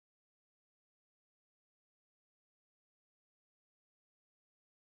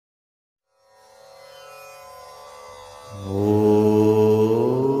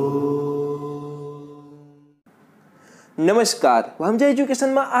નમસ્કાર, વામજા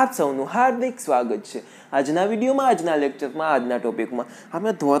એજ્યુકેશનમાં આપ સૌનું હાર્દિક સ્વાગત છે। આજના વિડીયોમાં, આજના લેક્ચરમાં, આજના ટોપિકમાં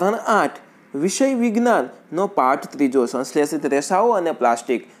આપણે ધોરણ 8 વિષય વિજ્ઞાનનો પાઠ 3 સંશ્લેષિત રેસાઓ અને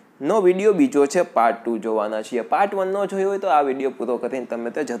પ્લાસ્ટિકનો વિડીયો બીજો છે પાર્ટ 2 જોવાના છીએ। પાર્ટ 1 નો જોયો હોય તો આ વિડીયો પૂરો કરીને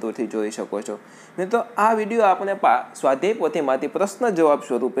તમે તે જરૂરથી જોઈ શકો છો। મિત્રો, આ વિડીયો આપણે સ્વાધ્યાય પોથીમાંથી પ્રશ્ન જવાબ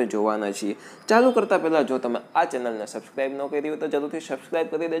સ્વરૂપે જોવાના છીએ। ચાલુ કરતા પહેલા જો તમે આ ચેનલને સબસ્ક્રાઇબ ન કરી હોય તો જરૂરથી સબસ્ક્રાઇબ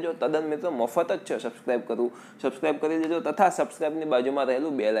કરી દેજો। તદ્દન મિત્રો મફત જ છે સબસ્ક્રાઇબ કરવું, સબસ્ક્રાઇબ કરી દેજો તથા સબસ્ક્રાઇબની બાજુમાં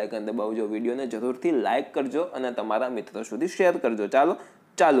રહેલું બેલ આઇકન દબાવજો। વિડીયોને જરૂરથી લાઇક કરજો અને તમારા મિત્રો સુધી શેર કરજો। ચાલો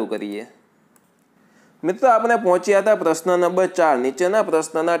ચાલુ કરીએ। મિત્રો, આપણે પહોંચ્યા હતા પ્રશ્ન નંબર 4। નીચેના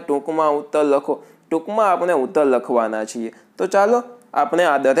પ્રશ્નના ટૂંકમાં ઉત્તર લખો। ટૂંકમાં આપણે ઉત્તર લખવાના છીએ, તો ચાલો આપણે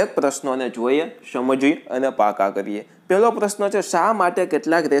આ દરેક પ્રશ્નોને જોઈએ, સમજીએ અને પાકા કરીએ। પહેલો પ્રશ્ન છે, શા માટે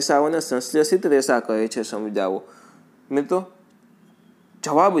કેટલાક રેસાઓને સંશ્લેષિત રેસા કહે છે, સમજાવો। મિત્રો,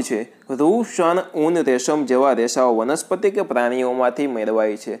 જવાબ છે રૂ, શણ, ઊન, રેશમ જેવા રેસાઓ વનસ્પતિ કે પ્રાણીઓમાંથી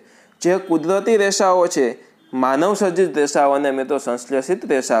મેળવાય છે। જે કુદરતી રેસાઓ છે, માનવ સર્જિત રેસાઓને મિત્રો સંશ્લેષિત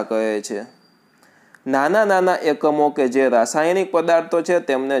રેસા કહે છે। નાના નાના એકમો કે જે રાસાયણિક પદાર્થો છે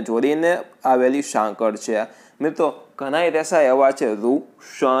તેમને જોડીને આવેલી સાંકળ છે। મિત્રો, ઘણા રેસા એવા છે, રૂ,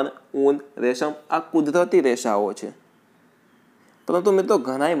 શણ, ઊન, રેશમ, આ કુદરતી રેસાઓ છે, પરંતુ મિત્રો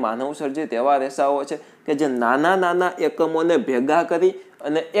ઘણા માનવ સર્જિત એવા રેસાઓ છે કે જે નાના નાના એકમોને ભેગા કરી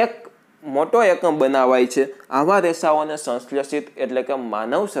અને એક મોટો એકમ બનાવાય છે। આવા રેસાઓને સંશ્લેષિત એટલે કે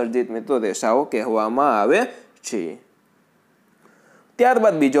માનવ સર્જિત મિત્રો રેસાઓ કહેવામાં આવે છે।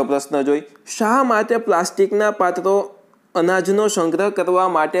 ત્યારબાદ બીજો પ્રશ્ન જોઈ, શા માટે પ્લાસ્ટિકના પાત્રો અનાજનો સંગ્રહ કરવા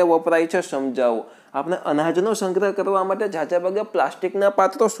માટે વપરાય છે, સમજાવો। આપણે અનાજનો સંગ્રહ કરવા માટે ઝાઝા ભાગે પ્લાસ્ટિકના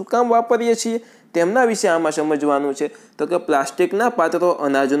પાત્રો શું કામ વાપરીએ છીએ તેમના વિશે આમાં સમજવાનું છે। તો કે પ્લાસ્ટિકના પાત્રો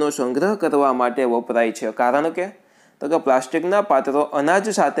અનાજનો સંગ્રહ કરવા માટે વપરાય છે, કારણ કે પ્લાસ્ટિકના પાત્રો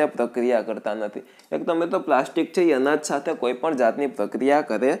અનાજ સાથે પ્રક્રિયા કરતા નથી। એક તો મિત્રો પ્લાસ્ટિક છે એ અનાજ સાથે કોઈ પણ જાતની પ્રક્રિયા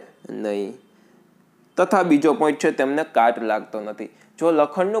કરે નહીં, તથા બીજો પોઈન્ટ છે તેમને કાટ લાગતો નથી। જો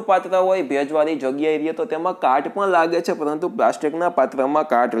લોખંડનું પાત્ર હોય, ભેજવાળી જગ્યાએ રહીએ તો તેમાં કાટ પણ લાગે છે, પરંતુ પ્લાસ્ટિકના પાત્રમાં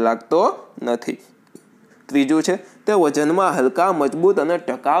કાટ લાગતો નથી। ત્રીજું છે, તે વજનમાં હલકા, મજબૂત અને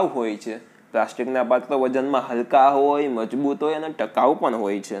ટકાઉ હોય છે। પ્લાસ્ટિકના પાત્રો વજનમાં હલકા હોય, મજબૂત હોય અને ટકાઉ પણ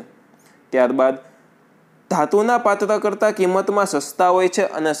હોય છે। ત્યારબાદ ધાતુના પાત્ર કરતાં કિંમતમાં સસ્તા હોય છે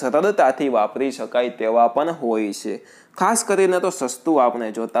અને સરળતાથી વાપરી શકાય તેવા પણ હોય છે। ખાસ કરીને તો સસ્તું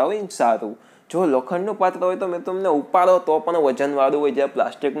આપણે જોતા હોય સારું। જો લોખંડનું પાત્ર હોય તો મેં તમને ઉપાડો તો પણ વજનવાળું હોય, જ્યારે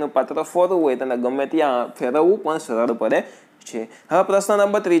પ્લાસ્ટિકનું પાત્ર ફોરવું હોય તેને ગમે ત્યાં ફેરવવું પણ સરળ પડે છે। હવે પ્રશ્ન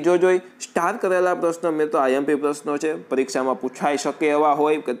નંબર 3 જોઈ, સ્ટાર કરેલા પ્રશ્નો મેં તો આઈએમપી પ્રશ્નો છે, પરીક્ષામાં પૂછાઈ શકે એવા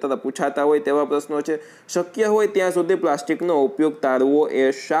હોય કે તથા પૂછાતા હોય તેવા પ્રશ્નો છે। શક્ય હોય ત્યાં સુધી પ્લાસ્ટિકનો ઉપયોગ ટાળવો એ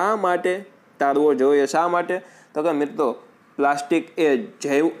શા માટે ટાળવો જોઈએ, શા માટે? તો કે મિત્રો પ્લાસ્ટિક એ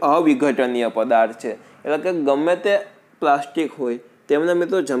જૈવ અવિઘટનીય પદાર્થ છે, એટલે કે ગમે તે પ્લાસ્ટિક હોય તેમને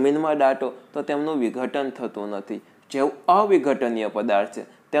મિત્રો જમીનમાં દાટો તો તેમનું વિઘટન થતું નથી। જૈવ અવિઘટનીય પદાર્થ છે,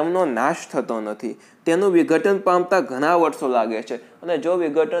 તેમનો નાશ થતો નથી, તેનું વિઘટન પામતા ઘણા વર્ષો લાગે છે, અને જો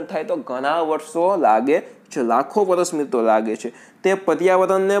વિઘટન થાય તો ઘણા વર્ષો લાગે છે, લાખો વર્ષ મિત્રો લાગે છે। તે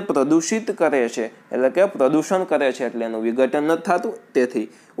પર્યાવરણને પ્રદૂષિત કરે છે, એટલે કે પ્રદૂષણ કરે છે, એટલે એનું વિઘટન નથી થતું। તેથી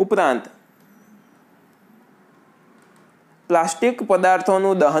ઉપરાંત પ્લાસ્ટિક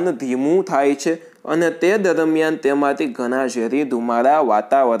પદાર્થોનું દહન ધીમું થાય છે અને તે દરમિયાન તેમાંથી ઘણા ઝેરી ધુમાડા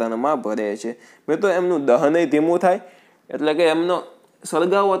વાતાવરણમાં ભળે છે। મિત્રો, એમનું દહન ધીમું થાય એટલે કે એમનો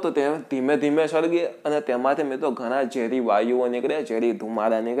સળગાવો તો તે ધીમે ધીમે સળગે અને તેમાંથી મિત્રો ઘણા ઝેરી વાયુઓ નીકળે, ઝેરી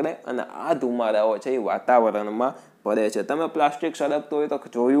ધુમાડા નીકળે અને આ ધુમાડાઓ છે એ વાતાવરણમાં ભળે છે। તમે પ્લાસ્ટિક સળગતું હોય તો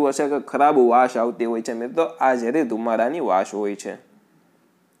જોયું હશે કે ખરાબ વાસ આવતી હોય છે મિત્રો, આ ઝેરી ધુમાડાની વાસ હોય છે।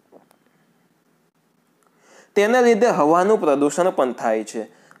 તેને લીધે હવાનું પ્રદૂષણ પણ થાય છે।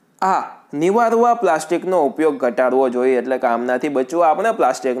 આ નિવારવા પ્લાસ્ટિકનો ઉપયોગ ઘટાડવો જોઈએ, એટલે કે આમનાથી બચવા આપણે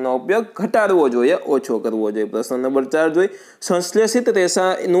પ્લાસ્ટિકનો ઉપયોગ ઘટાડવો જોઈએ, ઓછો કરવો જોઈએ। પ્રશ્ન નંબર 4 જોઈ, સંશ્લેષિત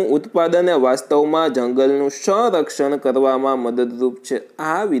રેસાનું ઉત્પાદન એ વાસ્તવમાં જંગલનું સંરક્ષણ કરવામાં મદદરૂપ છે,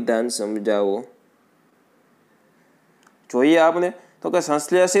 આ વિધાન સમજાવો। જોઈએ આપણે તો કે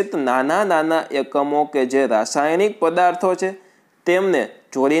સંશ્લેષિત નાના નાના એકમો કે જે રાસાયણિક પદાર્થો છે તેમને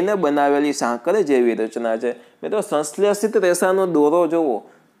જોડીને બનાવેલી સાંકળ જેવી રચના છે। મિત્રો, સંશ્લેષિત રેસાનો દોરો જોવો,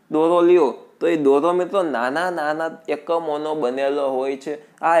 દોરો લ્યો તો એ દોરો મિત્રો નાના નાના એકમોનો બનેલો હોય છે।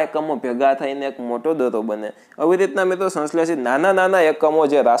 આ એકમો ભેગા થઈને એક મોટો દોરો બને। આવી રીતના મિત્રો સંશ્લેષિત નાના નાના એકમો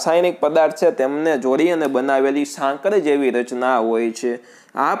જે રાસાયણિક પદાર્થ છે તેમને જોડી અને બનાવેલી સાંકળ જેવી રચના હોય છે।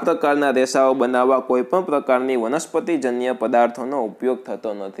 આ પ્રકારના રેસાઓ બનાવવા કોઈ પણ પ્રકારની વનસ્પતિજન્ય પદાર્થોનો ઉપયોગ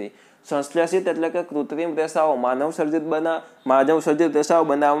થતો નથી। સંશ્લેષિત એટલે કે કૃત્રિમ રેસાઓ માનવ સર્જિત રેસાઓ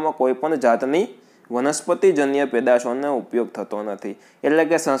બનાવવામાં કોઈ પણ જાતની વનસ્પતિજન્ય પેદાશોનો ઉપયોગ થતો નથી. એટલે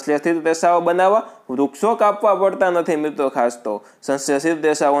કે સંશ્લેષિત રેસાઓ બનાવવા વૃક્ષો કાપવા પડતા નથી મિત્રો. ખાસ તો સંશ્લેષિત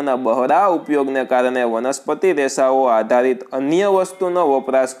રેસાઓના બહોળા ઉપયોગને કારણે વનસ્પતિ રેસાઓ આધારિત અન્ય વસ્તુનો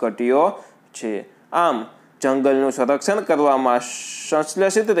વપરાશ ઘટ્યો છે. આમ જંગલનું સંરક્ષણ કરવામાં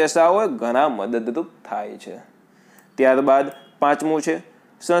સંશ્લેષિત રેસાઓ ઘણા મદદરૂપ થાય છે. ત્યારબાદ પાંચમું છે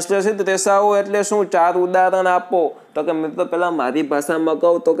સંશ્લેષિત રેસાઓ એટલે શું? 4 ઉદાહરણ આપો. તો કે મિત્રો પહેલાં મારી ભાષામાં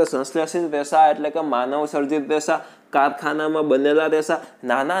કહું તો કે સંશ્લેષિત રેસા એટલે કે માનવ સર્જિત રેસા, કારખાનામાં બનેલા રેસા,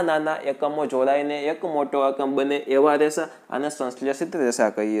 નાના નાના એકમો જોડાઈને એક મોટો એકમ બને એવા રેસા આને સંશ્લેષિત રેસા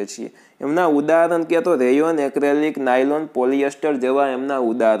કહીએ છીએ. એમના ઉદાહરણ કહે તો રેયોન, એક્રેલિક, નાયલોન, પોલિએસ્ટર જેવા એમના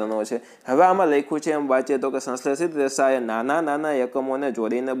ઉદાહરણો છે. હવે આમાં લખ્યું છે એમ વાંચીએ તો કે સંશ્લેષિત રેસા એ નાના નાના એકમોને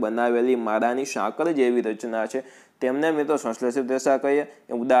જોડીને બનાવેલી માળાની સાંકળ જેવી રચના છે. તેમને મિત્રો સંશ્લેષિત રેસા કહીએ.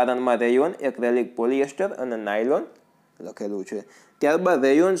 ઉદાહરણમાં રેયોન, એક્રેલિક, પોલિએસ્ટર અને નાયલોન લખેલું છે. ત્યારબાદ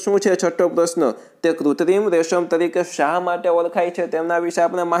રેયોન શું છે? છઠ્ઠો પ્રશ્ન. તે કૃત્રિમ રેશમ તરીકે શા માટે ઓળખાય છે? તેમના વિશે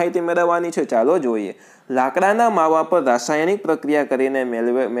આપણે માહિતી મેળવવાની છે. ચાલો જોઈએ. લાકડાના માવા પર રાસાયણિક પ્રક્રિયા કરીને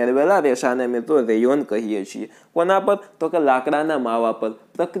મેળવેલા રેસાને મિત્રો રેયોન કહીએ છીએ. કોના પર? તો કે લાકડાના માવા પર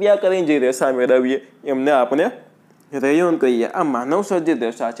પ્રક્રિયા કરીને જે રેસા મેળવીએ એમને આપણે રેયોન કહીએ. આ માનવ સર્જિત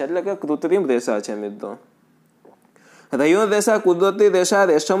રેસા છે એટલે કે કૃત્રિમ રેસા છે મિત્રો. રેયોન રેસા કુદરતી રેસા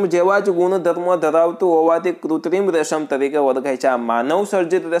રેશમ જેવા જ ગુણધર્મો ધરાવતું હોવાથી કૃત્રિમ રેશમ તરીકે ઓળખાય છે. આ માનવ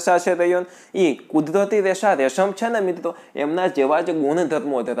સર્જિત રેસા છે રેયોન, એ કુદરતી રેસા રેશમ છે ને મિત્રો એમના જેવા જ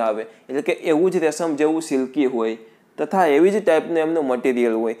ગુણધર્મો ધરાવે. એટલે કે એવું જ રેશમ જેવું સિલ્કી હોય તથા એવી જ ટાઈપનું એમનું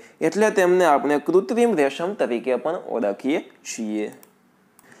મટીરિયલ હોય એટલે તેમને આપણે કૃત્રિમ રેશમ તરીકે પણ ઓળખીએ છીએ.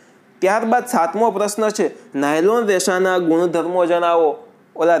 ત્યારબાદ સાતમો પ્રશ્ન છે નાયલોન રેસાના ગુણધર્મો જણાવો.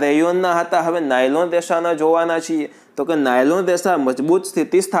 ઓલા રેયોનના હતા, હવે નાયલોન રેસાના જોવાના છીએ. તો કે નાયલોન રેસા મજબૂત,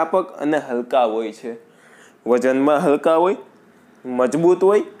 સ્થિતિસ્થાપક અને હલકા હોય છે. વજનમાં હલકા હોય, મજબૂત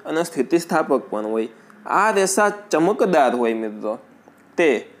હોય અને સ્થિતિસ્થાપક પણ હોય. આ રેસા ચમકદાર હોય મિત્રો. તે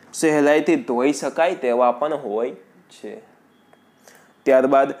સહેલાઈથી ધોઈ શકાય તેવા પણ હોય છે.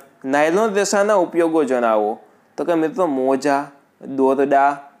 ત્યારબાદ નાયલોન રેસાના ઉપયોગો જણાવો. તો કે મિત્રો મોજા,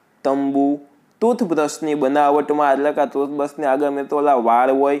 દોરડા, તંબુ, ટૂથબ્રશની બનાવટમાં એટલે કે ટૂથબ્રશની આગળ મિત્રો ઓલા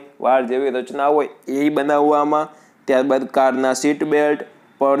વાળ હોય, વાળ જેવી રચના હોય એ બનાવવામાં. ત્યારબાદ કારના સીટ બેલ્ટ,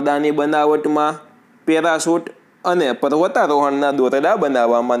 પડદાની બનાવટમાં, પેરાશૂટ અને પર્વતારોહણના દોરડા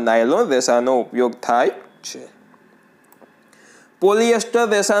બનાવવામાં નાયલોન રેસાનો ઉપયોગ થાય છે. પોલિએસ્ટર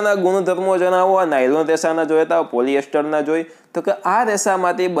રેસાના ગુણધર્મો જણાવો. નાયલોન રેસાના જોઈએ તો પોલિએસ્ટરના જોઈ તો કે આ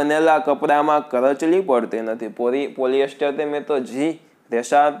રેસામાંથી બનેલા કપડામાં કરચલી પડતી નથી. પોલિએસ્ટર તે મેં તો જી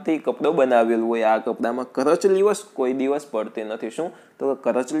રેસાથી કપડું બનાવેલું હોય આ કપડામાં કરચલી કોઈ દિવસ પડતી નથી. શું? તો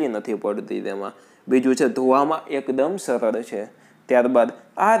કરચલી નથી પડતી તેમાં. બીજું છે ધોવામાં એકદમ સરળ છે. ત્યારબાદ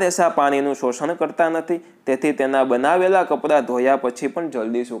આ રેસા પાણીનું શોષણ કરતા નથી તેથી તેના બનાવેલા કપડાં ધોયા પછી પણ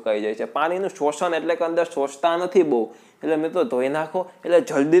જલ્દી સુકાઈ જાય છે. પાણીનું શોષણ એટલે કે અંદર શોષતા નથી બહુ, એટલે મિત્રો ધોઈ નાખો એટલે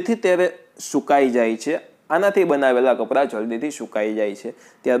જલ્દીથી તે સુકાઈ જાય છે. આનાથી બનાવેલા કપડાં જલ્દીથી સુકાઈ જાય છે.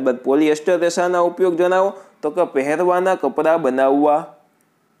 ત્યારબાદ પોલિએસ્ટર રેસાના ઉપયોગ જણાવો. તો કે પહેરવાના કપડાં બનાવવા,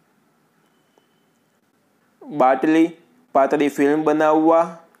 બાટલી, પાતળી ફિલ્મ બનાવવા,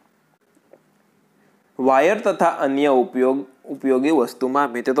 વાયર તથા અન્ય ઉપયોગી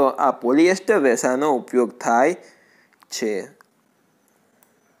વસ્તુમાં મિત્રો આ પોલિએસ્ટર રેસાનો ઉપયોગ થાય છે.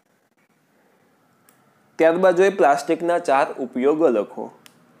 ત્યારબાદ જોઈએ પ્લાસ્ટિકના 4 ઉપયોગો લખો.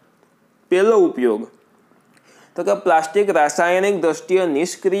 પહેલો ઉપયોગ તો કે પ્લાસ્ટિક રાસાયણિક દ્રષ્ટિએ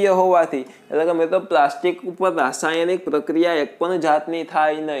નિષ્ક્રિય હોવાથી એટલે કે મિત્રો પ્લાસ્ટિક ઉપર રાસાયણિક પ્રક્રિયા એક પણ જાતની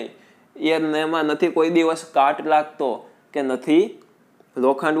થાય નહીં. એમાં નથી કોઈ દિવસ કાટ લાગતો કે નથી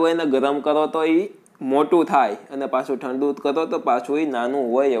લોખંડ હોય ને ગરમ કરો તો એ મોટું થાય અને પાછું ઠંડુ કરો તો પાછું એ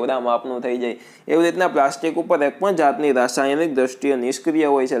નાનું હોય એવડા માપનું થઈ જાય. એવી રીતના પ્લાસ્ટિક ઉપર એક પણ જાતની રાસાયણિક દ્રષ્ટિએ નિષ્ક્રિય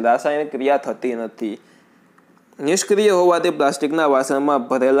હોય છે. રાસાયણિક ક્રિયા થતી નથી. નિષ્ક્રિય હોવાથી પ્લાસ્ટિકના વાસણમાં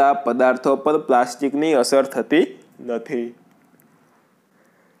ભરેલા પદાર્થો પર પ્લાસ્ટિકની અસર થતી નથી.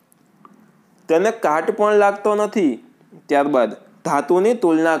 તેને કાટ પણ લાગતો નથી. ત્યારબાદ ધાતુની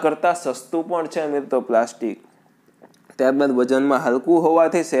તુલના કરતાં સસ્તું પણ છે મિત્રો પ્લાસ્ટિક. ત્યારબાદ વજનમાં હલકું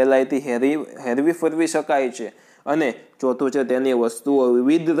હોવાથી સહેલાઈથી હેરવી ફરવી શકાય છે. અને ચોથું છે તેની વસ્તુઓ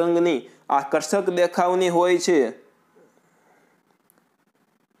વિવિધ રંગની આકર્ષક દેખાવની હોય છે.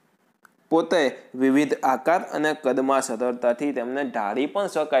 પોતે વિવિધ આકાર અને કદમાં સરળતાથી તેમને ઢાળી પણ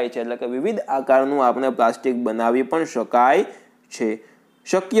શકાય છે. એટલે કે વિવિધ આકારનું આપણે પ્લાસ્ટિક બનાવી પણ શકાય છે.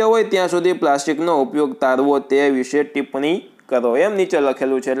 શક્ય હોય ત્યાં સુધી પ્લાસ્ટિકનો ઉપયોગ ટાળવો તે વિશે ટિપ્પણી કરો. એમ નીચે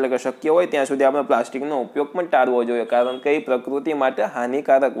લખેલું છે. એટલે કે શક્ય હોય ત્યાં સુધી આપણે પ્લાસ્ટિકનો ઉપયોગ પણ ટાળવો જોઈએ કારણ કે એ પ્રકૃતિ માટે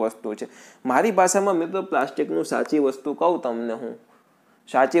હાનિકારક વસ્તુ છે. મારી ભાષામાં મિત્રો પ્લાસ્ટિકનું સાચી વસ્તુ કહું તમને, હું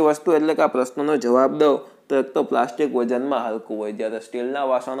સાચી વસ્તુ એટલે કે આ પ્રશ્નનો જવાબ દઉં તો એક તો પ્લાસ્ટિક વજનમાં હલકું હોય, જ્યારે સ્ટીલના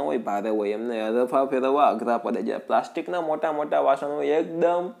વાસણો હોય ભારે હોય, એમને હરફા ફેરવવા અઘરા પડે. જ્યારે પ્લાસ્ટિકના મોટા મોટા વાસણો હોય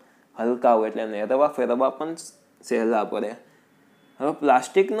એકદમ હલકા હોય એટલે એમને હરવા ફેરવવા પણ સહેલા પડે. હવે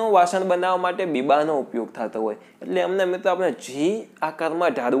પ્લાસ્ટિકનું વાસણ બનાવવા માટે બીબાનો ઉપયોગ થતો હોય એટલે એમને મિત્રો આપણે જે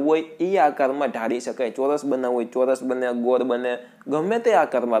આકારમાં ઢાળવું હોય એ આકારમાં ઢાળી શકાય. ચોરસ બનાવવું હોય ચોરસ બને, ગોળ બને, ગમે તે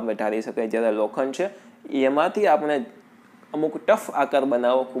આકારમાં આપણે ઢાળી શકાય. જ્યારે લોખંડ છે એમાંથી આપણે અમુક ટફ આકાર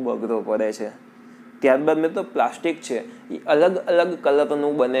બનાવવો ખૂબ અઘરો પડે છે. ત્યારબાદ મિત્રો પ્લાસ્ટિક છે એ અલગ અલગ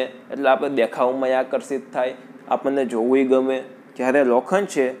કલરનું બને એટલે આપણે દેખાવમાં આકર્ષિત થાય, આપણને જોવું ગમે. જ્યારે લોખંડ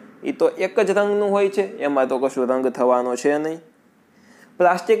છે એ તો એક જ રંગનું હોય છે, એમાં તો કશું રંગ થવાનો છે નહીં.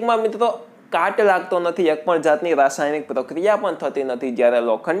 પ્લાસ્ટિકમાં મિત્રો કાટ લાગતો નથી, એક પણ જાતની રાસાયણિક પ્રક્રિયા પણ થતી નથી. જ્યારે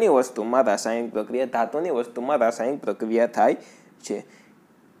લોખંડની વસ્તુમાં રાસાયણિક પ્રક્રિયા, ધાતુની વસ્તુમાં રાસાયણિક પ્રક્રિયા થાય છે.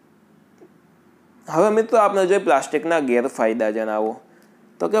 હવે મિત્રો આપણે જોઈએ પ્લાસ્ટિકના ગેરફાયદા જણાવો.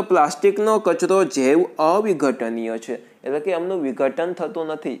 તો કે પ્લાસ્ટિકનો કચરો જૈવ અવિઘટનીય છે, એટલે કે એમનું વિઘટન થતું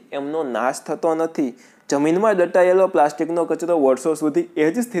નથી, એમનો નાશ થતો નથી. જમીનમાં દટાયેલો પ્લાસ્ટિકનો કચરો વર્ષો સુધી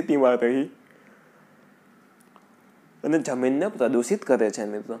એ જ સ્થિતિમાં રહી અને જમીનને પ્રદૂષિત કરે છે.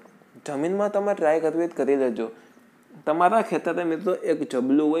 મિત્રો જમીનમાં તમે ટ્રાય કરવી કરી લેજો. તમારા ખેતરે મિત્રો એક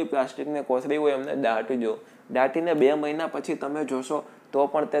જબલું હોય, પ્લાસ્ટિકની કોથળી હોય, એમને દાટજો. દાટીને 2 મહિના પછી તમે જોશો તો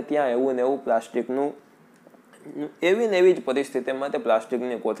પણ તે ત્યાં એવું ને એવું પ્લાસ્ટિકનું એવી ને એવી જ પરિસ્થિતિમાં તે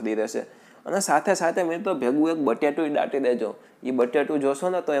પ્લાસ્ટિકની કોથળી રહેશે. અને સાથે સાથે મિત્રો ભેગું એક બટેટું દાટી દેજો. એ બટેટું જોશો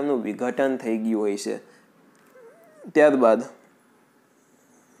ને તો એમનું વિઘટન થઈ ગયું હોય છે. ત્યારબાદ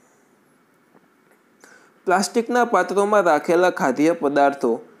પ્લાસ્ટિકના પાત્રોમાં રાખેલા ખાદ્ય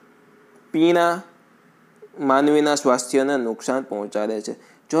પદાર્થો પીણા માનવીના સ્વાસ્થ્યને નુકસાન પહોંચાડે છે.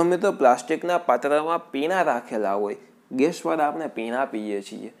 જો મિત્રો પ્લાસ્ટિકના પાત્રમાં પીણા રાખેલા હોય, ગેસવાળા આપણે પીણા પીએ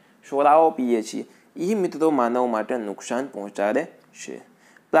છીએ, સોડાઓ પીએ છીએ, એ મિત્રો માનવ માટે નુકસાન પહોંચાડે છે.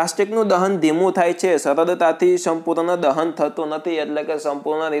 પ્લાસ્ટિકનું દહન ધીમું થાય છે, સરળતાથી સંપૂર્ણ દહન થતું નથી, એટલે કે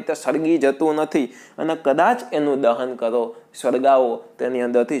સંપૂર્ણ રીતે સળગી જતું નથી. અને કદાચ એનું દહન કરો, સળગાવો, તેની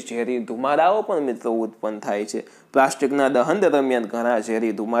અંદરથી ઝેરી ધુમાડાઓ પણ મિત્રો ઉત્પન્ન થાય છે. પ્લાસ્ટિકના દહન દરમિયાન ઘણા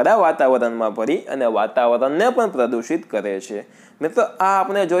ઝેરી ધુમાડા વાતાવરણમાં ભરી અને વાતાવરણને પણ પ્રદૂષિત કરે છે. મિત્રો આ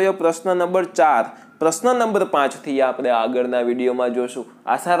આપણે જોયો પ્રશ્ન નંબર 4. પ્રશ્ન નંબર 5થી આપણે આગળના વિડીયોમાં જોશું.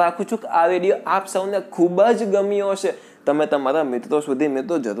 આશા રાખું છું કે આ વિડીયો આપ સૌને ખૂબ જ ગમ્યો હશે. તમે તમારા મિત્રો સુધી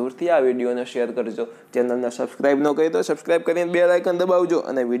મિત્રો જરૂરથી આ વિડીયોને શેર કરજો. ચેનલને સબસ્ક્રાઈબ ન કરી તો સબસ્ક્રાઈબ કરીને બેલ આઇકન દબાવજો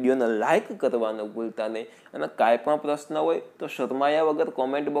અને વિડીયોને લાઇક કરવાનું ભૂલતા નહીં. અને કાંઈ પણ પ્રશ્ન હોય તો શરમાયા વગર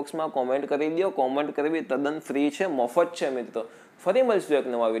કોમેન્ટ બોક્સમાં કોમેન્ટ કરી દો. કોમેન્ટ કરવી તદ્દન ફ્રી છે, મફત છે મિત્રો. ફરી મળશું એક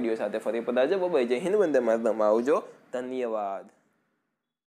નવા વિડીયો સાથે. ફરી પધારજો. બાય. જય હિન્દ, વંદે માતરમ. આવજો. ધન્યવાદ.